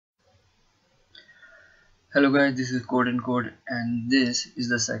Hello guys, this is CodeNCode and this is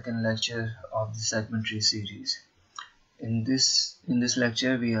the second lecture of the segmentary series. In this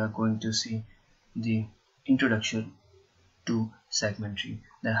lecture we are going to see the introduction to segmentary,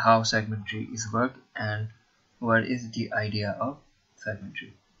 that how segmentary is work and what is the idea of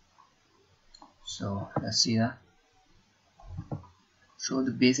segmentary. So let's see that. So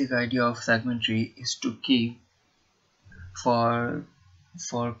the basic idea of segmentary is to keep for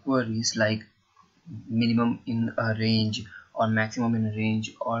queries like minimum in a range or maximum in a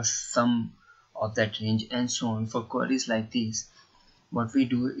range or sum of that range and so on. For queries like these, what we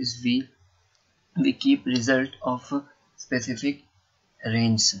do is we keep result of a specific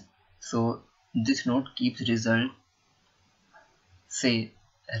range. So this node keeps result, say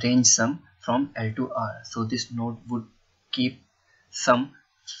range sum from L to R. So this node would keep sum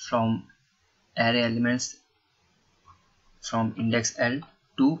from array elements from index L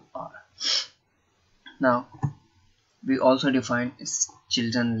to R. Now we also define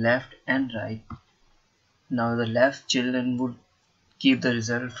children left and right. Now the left children would keep the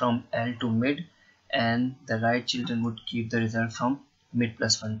result from L to mid, and the right children would keep the result from mid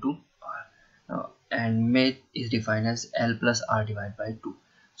plus 1 to R. And mid is defined as L plus R divided by 2.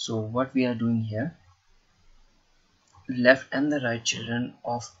 So what we are doing here, left and the right children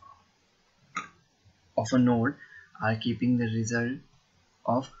of a node are keeping the result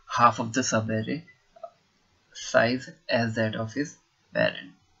of half of the subarray size as that of his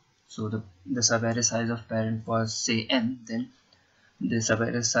parent. So the subarray size of parent was say n, then the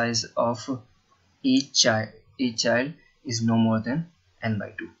subarray size of each child is no more than n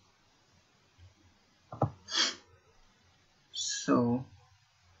by 2. So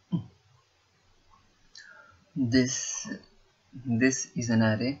this is an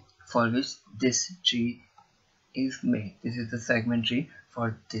array for which this tree is made. This is the segment tree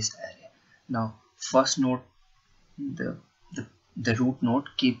for this array. Now first node, the root node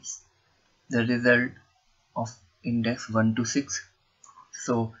keeps the result of index 1 to 6.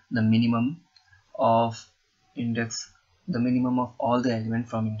 So the minimum of all the elements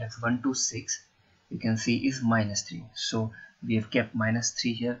from index 1 to 6 you can see is -3. So we have kept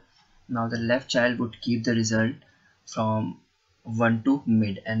 -3 here. Now the left child would keep the result from 1 to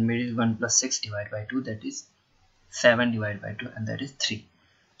mid, and mid is 1 plus 6 divided by 2, that is 7 divided by 2, and that is 3.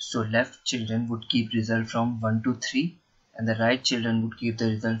 So left children would keep result from 1 to 3, and the right children would keep the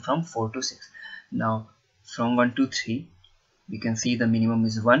result from 4 to 6. Now from 1 to 3 we can see the minimum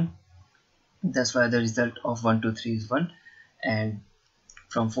is 1, that's why the result of 1 to 3 is 1, and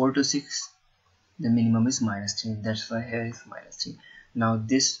from 4 to 6 the minimum is -3, that's why here is -3. Now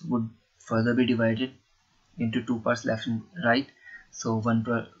this would further be divided into two parts, left and right. So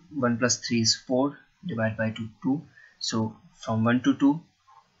 1 plus 3 is 4, divided by 2. So from 1 to 2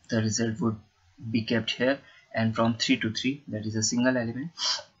 the result would be kept here, and from 3 to 3, that is a single element,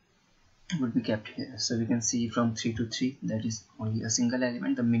 would be kept here. So we can see from 3 to 3, that is only a single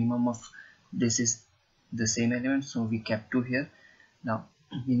element. The minimum of this is the same element, so we kept 2 here. Now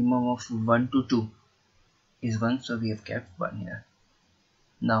minimum of 1 to 2 is 1, so we have kept 1 here.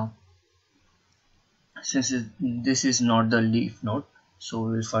 Now since this is not the leaf node, so we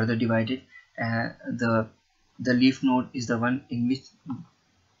will further divide it, and the leaf node is the one in which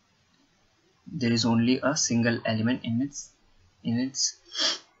there is only a single element in its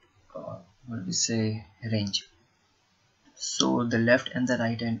what we say range. So the left and the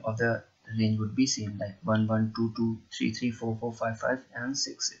right end of the range would be same, like 1 1 2 2 3 3 4 4 5 5 and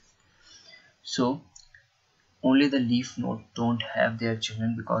 6 6. So only the leaf node don't have their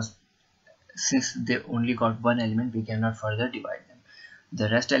children, because since they only got one element we cannot further divide them. The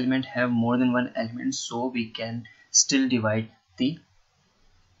rest element have more than one element, so we can still divide the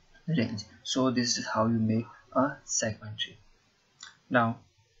range. So this is how you make a segment tree. Now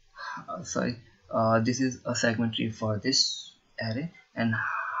this is a segment tree for this array, and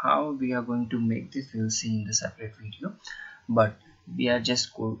how we are going to make this we'll see in the separate video, but we are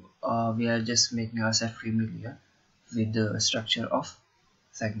just making ourselves familiar with the structure of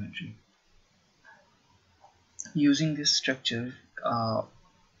segment tree. Using this structure,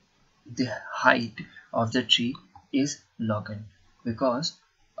 the height of the tree is log n, because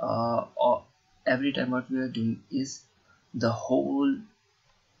every time what we are doing is the whole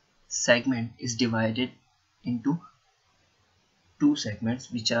segment is divided into two segments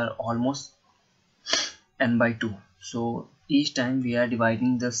which are almost n by 2. So each time we are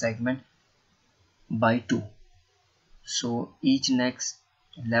dividing the segment by 2, so each next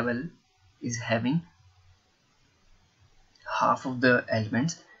level is having half of the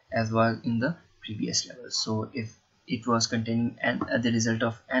elements as was in the previous level. So if it was containing the result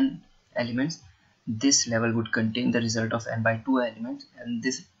of n elements, this level would contain the result of n by 2 elements, and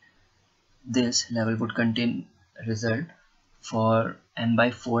this level would contain result for n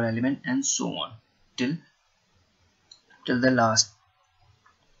by 4 element, and so on till the last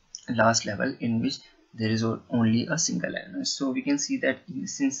level in which there is only a single element. So we can see that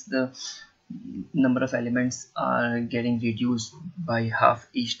since the number of elements are getting reduced by half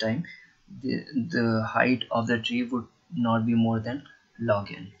each time, the height of the tree would not be more than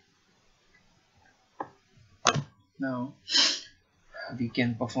log n. Now we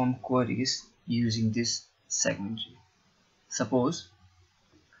can perform queries using this segment tree. Suppose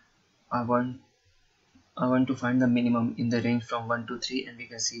I want to find the minimum in the range from 1 to 3, and we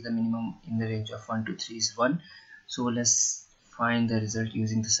can see the minimum in the range of 1 to 3 is 1. So let's find the result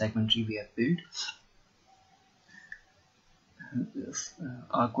using the segment tree we have built.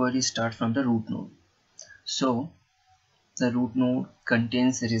 Our queries start from the root node. So the root node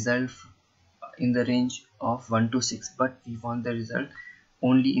contains the result in the range of 1 to 6, but we want the result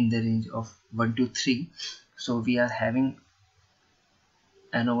only in the range of 1 to 3. So we are having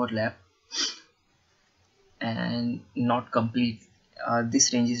an overlap and not complete.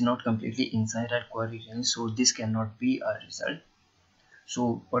 This range is not completely inside our query range, so this cannot be our result.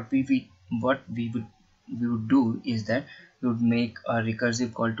 So what we would do is that we would make a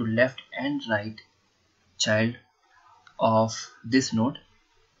recursive call to left and right child of this node,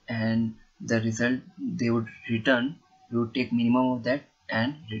 and the result they would return, we would take minimum of that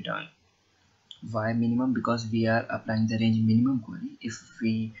and return. Why minimum? Because we are applying the range minimum query. If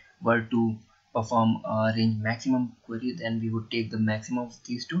we were to perform a range maximum query, then we would take the maximum of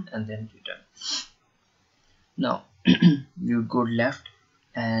these two and then return. Now we would go left,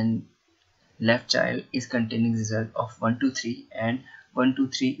 and left child is containing result of 1 to 3, and 1 to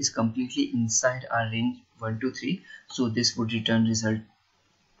 3 is completely inside our range 1 to 3, so this would return result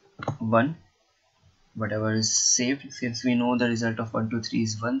 1, whatever is saved. Since we know the result of 1 to 3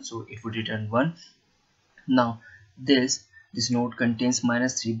 is 1, so it would return 1. Now this node contains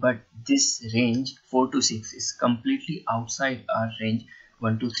 -3, but this range 4 to 6 is completely outside our range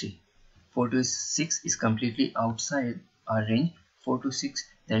 1 to 3. 4 to 6 is completely outside our range 4 to 6,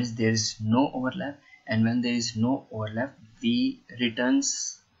 that is, there is no overlap, and when there is no overlap, we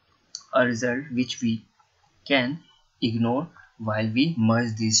returns a result which we can ignore while we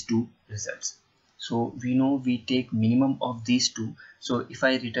merge these two results. So we know we take minimum of these two, so if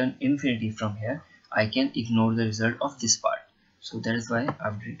I return infinity from here, I can ignore the result of this part. So that is why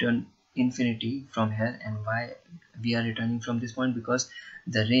I've returned infinity from here. And why we are returning from this point? Because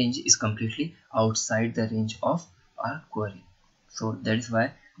the range is completely outside the range of our query. So that is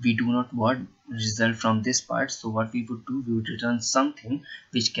why we do not want result from this part. So what we would do, we would return something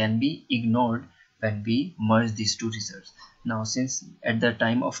which can be ignored when we merge these two results. Now since at the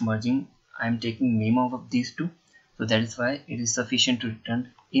time of merging I am taking minimum of these two, so that is why it is sufficient to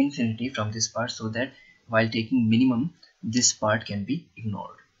return infinity from this part, so that while taking minimum, this part can be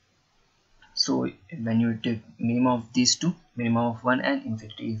ignored. So when you take minimum of these two, minimum of 1 and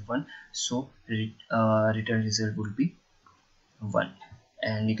infinity is 1, so return result will be 1.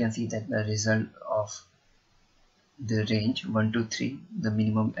 And you can see that the result of the range 1 to 3, the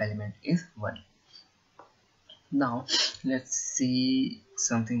minimum element is 1. Now let's see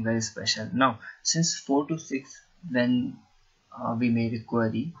something very special. Now since 4 to 6, when we made a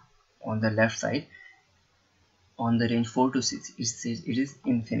query on the left side, on the range 4 to 6, it says it is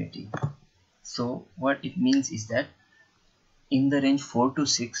infinity. So what it means is that in the range 4 to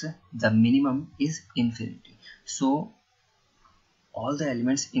 6, the minimum is infinity. So all the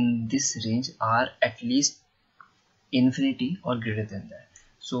elements in this range are at least infinity or greater than that.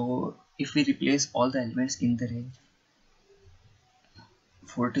 So if we replace all the elements in the range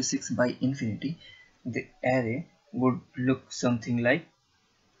 4 to 6 by infinity, the array would look something like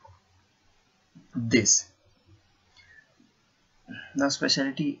this. Now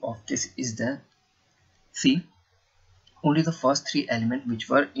speciality of this is that, see, only the first 3 elements which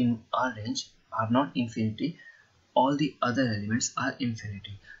were in our range are not infinity, all the other elements are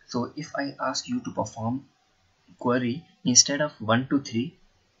infinity. So if I ask you to perform query instead of 1 to 3,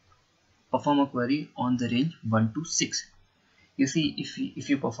 perform a query on the range 1 to 6. You see, if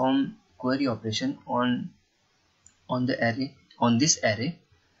you perform query operation on the array, on this array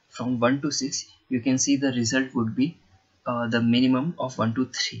from 1 to 6, you can see the result would be the minimum of 1 to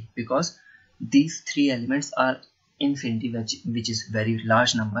 3, because these 3 elements are infinity, which is very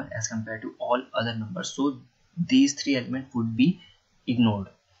large number as compared to all other numbers. So these 3 elements would be ignored.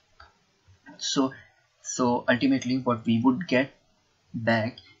 So ultimately what we would get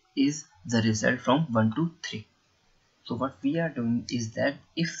back is the result from 1 to 3. So what we are doing is that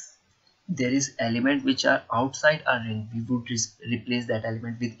if there is element which are outside our range, we would replace that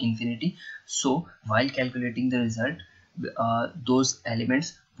element with infinity. So while calculating the result, those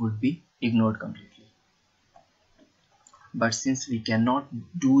elements would be ignored completely. But since we cannot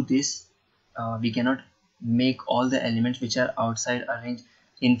do this, we cannot make all the elements which are outside our range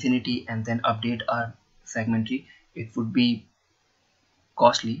infinity and then update our segment tree. It would be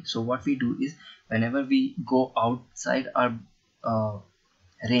costly. So what we do is, whenever we go outside our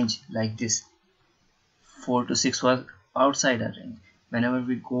range, like this 4 to 6 was outside our range, whenever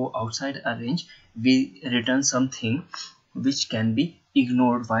we go outside our range, we return something which can be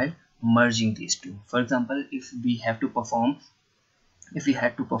ignored while merging these two. For example, if we had to perform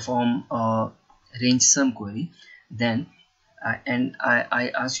a range sum query, then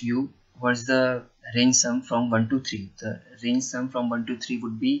I ask you what's the range sum from 1 to 3. The range sum from 1 to 3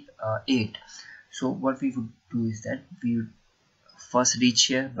 would be 8. So what we would do is that we would first reach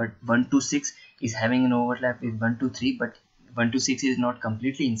here, but 1 to 6 is having an overlap with 1 to 3, but 1 to 6 is not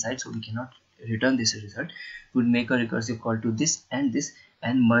completely inside, so we cannot return this result. We would make a recursive call to this and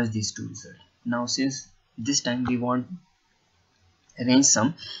merge these two results. Now since this time we want range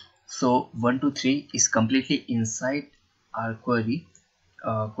sum, so 1 to 3 is completely inside our query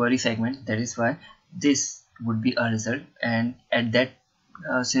segment, that is why this would be a result. And at that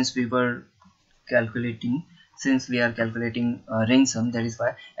since we are calculating range sum, that is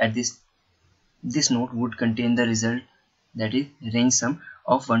why at this node would contain the result, that is range sum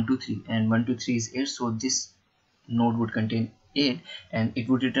of 1 to 3, and 1 to 3 is 8, so this node would contain 8 and it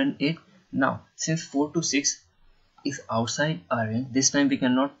would return 8. Now since 4 to 6 is outside our range, this time we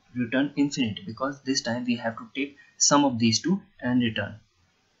cannot return infinity, because this time we have to take sum of these two and return.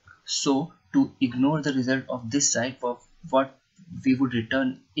 So to ignore the result of this side, what we would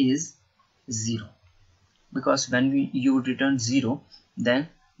return is 0, because when you would return 0, then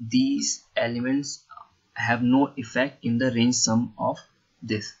these elements have no effect in the range sum of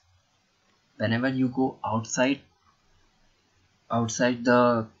this. Whenever you go outside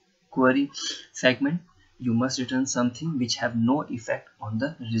the query segment, you must return something which have no effect on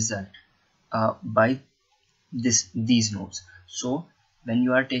the result by these nodes. So when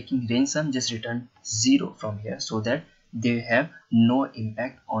you are taking range sum, just return 0 from here, so that they have no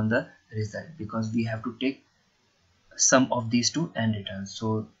impact on the result, because we have to take sum of these two and return.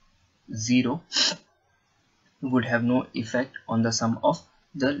 So 0 would have no effect on the sum of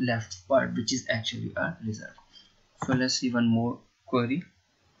the left part, which is actually a result. So let's see one more query.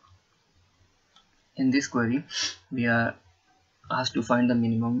 In this query, we are asked to find the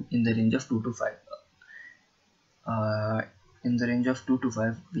minimum in the range of 2 to 5. In the range of 2 to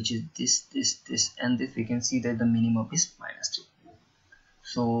 5, which is this and this, we can see that the minimum is -3.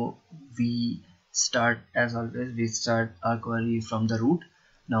 So we start, as always, we start our query from the root.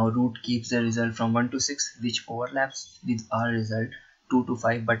 Now root keeps the result from 1 to 6, which overlaps with our result 2 to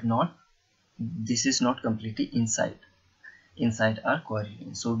 5, but this is not completely inside our query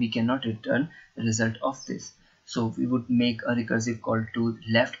range, so we cannot return the result of this. So we would make a recursive call to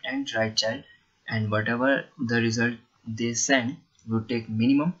left and right child, and whatever the result they send, we would take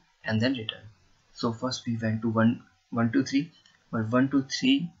minimum and then return. So first we went to 1 to 3, but 1 to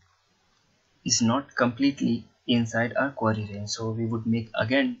 3 is not completely inside our query range, so we would make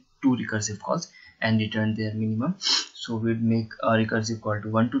again two recursive calls and return their minimum. So we would make a recursive call to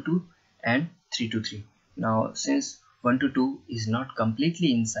 1 to 2 and 3 to 3. Now since 1 to 2 is not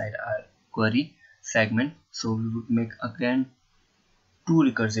completely inside our query segment, so we would make again two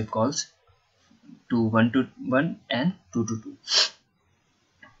recursive calls to 1 to 1 and 2 to 2.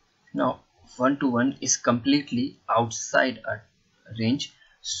 Now 1 to 1 is completely outside our range,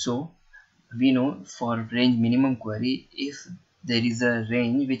 so we know for range minimum query, if there is a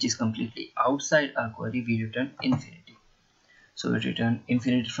range which is completely outside our query, we return infinity. So we return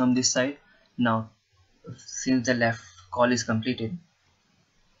infinity from this side. Now since the left call is completed,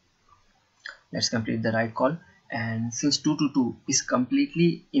 let's complete the right call. And since 2 to 2 is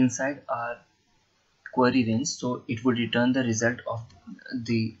completely inside our query range, so it would return the result of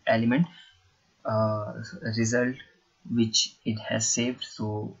the element result which it has saved,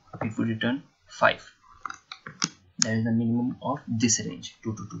 so it would return 5. That is the minimum of this range,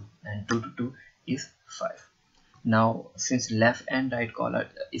 2 to 2, and 2 to 2 is 5. Now since left and right call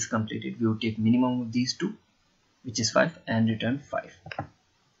is completed, we will take minimum of these two, which is 5, and return 5.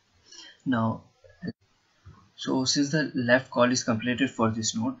 Now so since the left call is completed for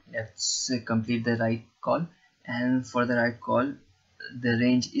this node, let's complete the right call, and for the right call the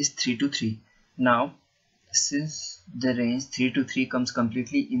range is 3 to 3. Now since the range 3 to 3 comes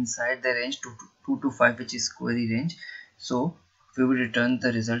completely inside the range 2 to 5, which is query range, so we will return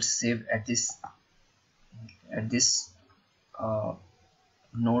the results saved at this uh,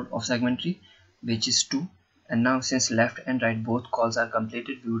 node of segment tree, which is 2. And now since left and right both calls are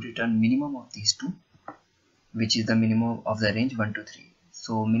completed, we would return minimum of these two, which is the minimum of the range 1 to 3.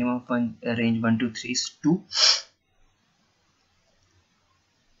 So minimum of range 1 to 3 is 2.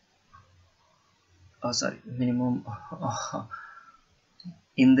 Oh sorry, minimum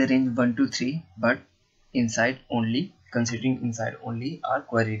in the range 1 to 3, but inside only, considering inside only our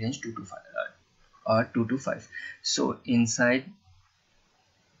query range 2 to 5 or 2 to 5. So inside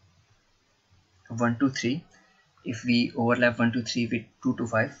 1 to 3, if we overlap 1 to 3 with 2 to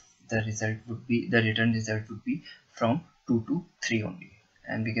 5, the return result would be from 2 to 3 only,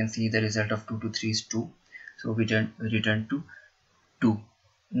 and we can see the result of 2 to 3 is 2, so we return to 2.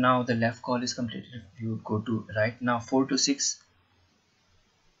 Now the left call is completed. We would go to right. Now 4 to 6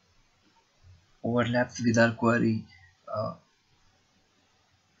 overlaps with our query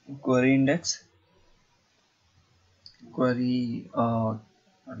index, query what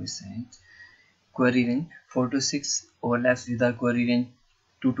is saying, query range. 4 to 6 overlaps with our query range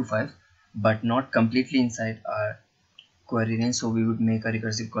 2 to 5, but not completely inside our query range, so we would make a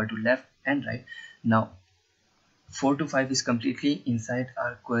recursive call to left and right. Now 4 to 5 is completely inside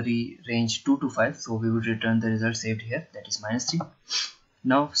our query range 2 to 5, so we would return the result saved here, that is -3.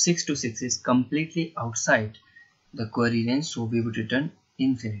 Now 6 to 6 is completely outside the query range, so we would return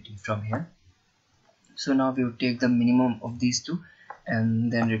infinity from here. So now we would take the minimum of these two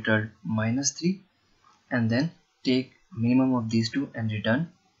and then return -3, and then take minimum of these two and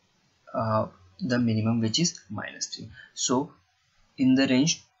return the minimum, which is -3. So in the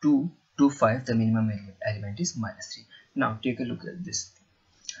range 2 to 5 the minimum element is -3. Now take a look at this.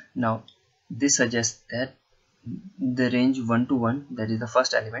 Now this suggests that the range 1 to 1, that is the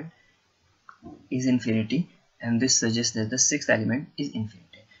first element, is infinity, and this suggests that the sixth element is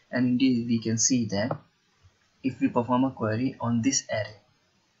infinity. And indeed we can see that if we perform a query on this array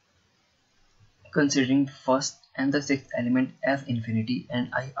considering first and the sixth element as infinity, and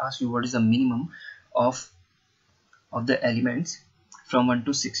I ask you what is the minimum of the elements from 1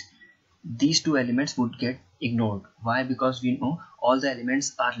 to 6, these two elements would get ignored. Why? Because we know all the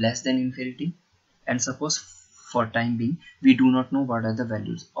elements are less than infinity, and suppose for time being we do not know what are the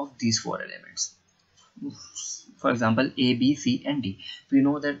values of these four elements. For example, A, B, C and D. We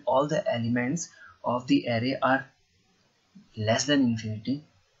know that all the elements of the array are less than infinity,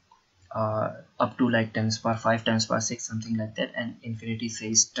 up to like 10 to the power 5, 10 to the power 6, something like that, and infinity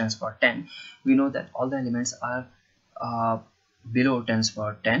says 10 to the power 10. We know that all the elements are below 10 to the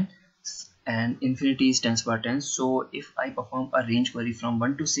power 10 and infinity is 10 to the power 10. So if I perform a range query from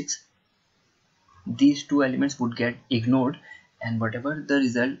 1 to 6, these two elements would get ignored, and whatever the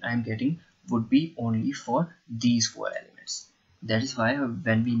result I am getting would be only for these four elements. That is why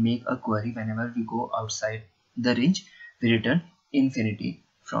when we make a query, whenever we go outside the range, we return infinity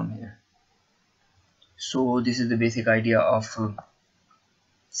from here. So this is the basic idea of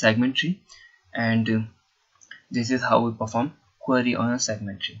segment tree, and this is how we perform query on a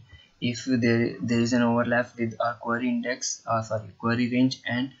segment tree. If there is an overlap with our query index, query range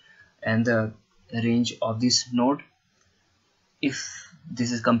and the range of this node, if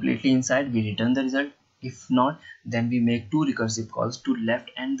this is completely inside, we return the result. If not, then we make two recursive calls to left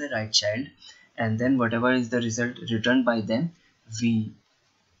and the right child, and then whatever is the result returned by them, we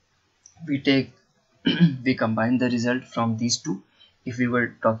take we combine the result from these two. If we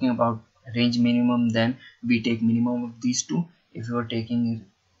were talking about range minimum, then we take minimum of these two. If we were taking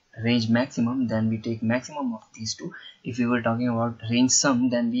range maximum, then we take maximum of these two. If we were talking about range sum,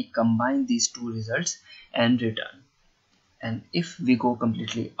 then we combine these two results and return. And if we go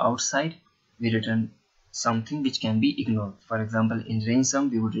completely outside, we return something which can be ignored. For example, in range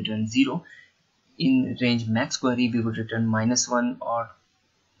sum we would return 0. In range max query we would return -1 or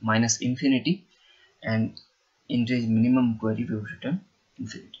minus infinity, and in range minimum query we would return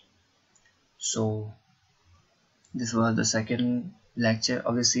infinity. So this was the second lecture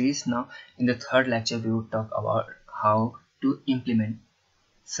of the series. Now in the third lecture we would talk about how to implement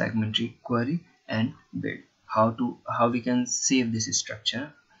segment tree query and build, how we can save this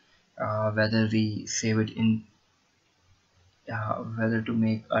structure, whether we save it in whether to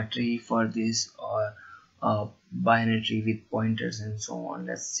make a tree for this or a binary tree with pointers and so on.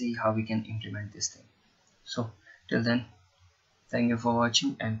 Let's see how we can implement this thing. So till then, thank you for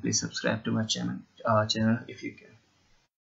watching, and please subscribe to my channel if you can.